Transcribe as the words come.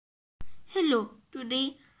Hello,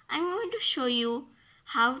 today I'm going to show you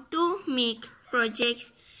how to make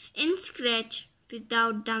projects in Scratch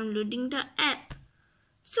without downloading the app.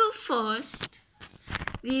 So first,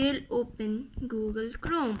 we will open Google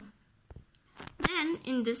Chrome. Then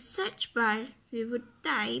in the search bar, we would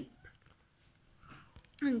type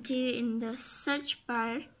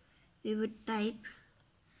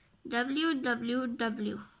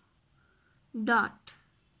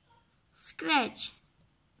www.scratch.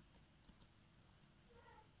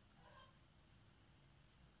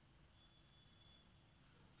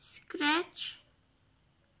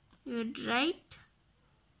 You would write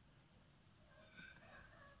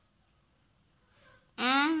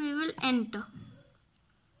and we will enter.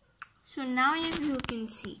 So now if you can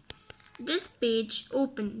see this page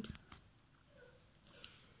opened.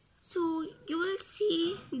 So you will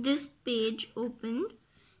see this page opened,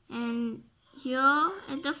 and here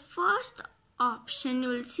at the first option you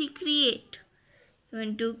will see create. You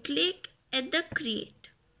want to click at the create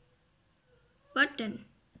button.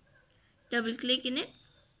 Double click in it.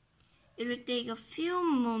 It will take a few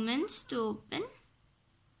moments to open.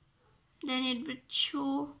 Then it will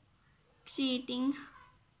show creating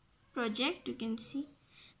project, you can see.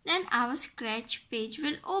 Then our Scratch page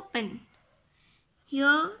will open.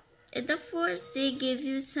 Here at the first they give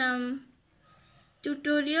you some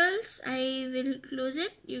tutorials. I will close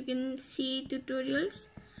it. You can see tutorials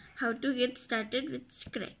how to get started with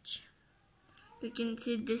Scratch. You can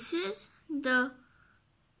see this is the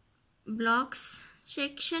blocks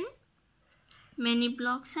section. Many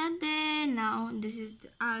blocks are there. Now this is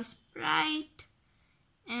our sprite,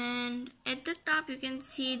 and at the top you can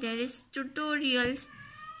see there is tutorials.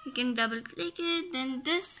 You can double click it, then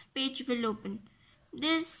this page will open.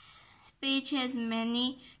 This page has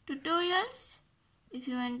many tutorials. If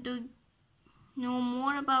you want to know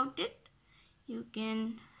more about it, you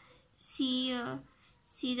can see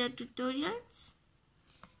the tutorials.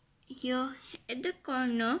 Here at the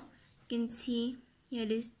corner you can see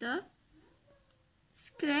here is the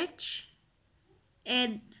Scratch,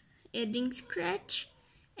 adding Scratch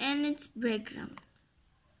and its background.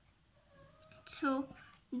 So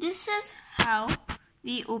this is how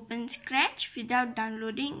we open Scratch without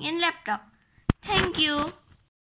downloading in laptop. Thank you.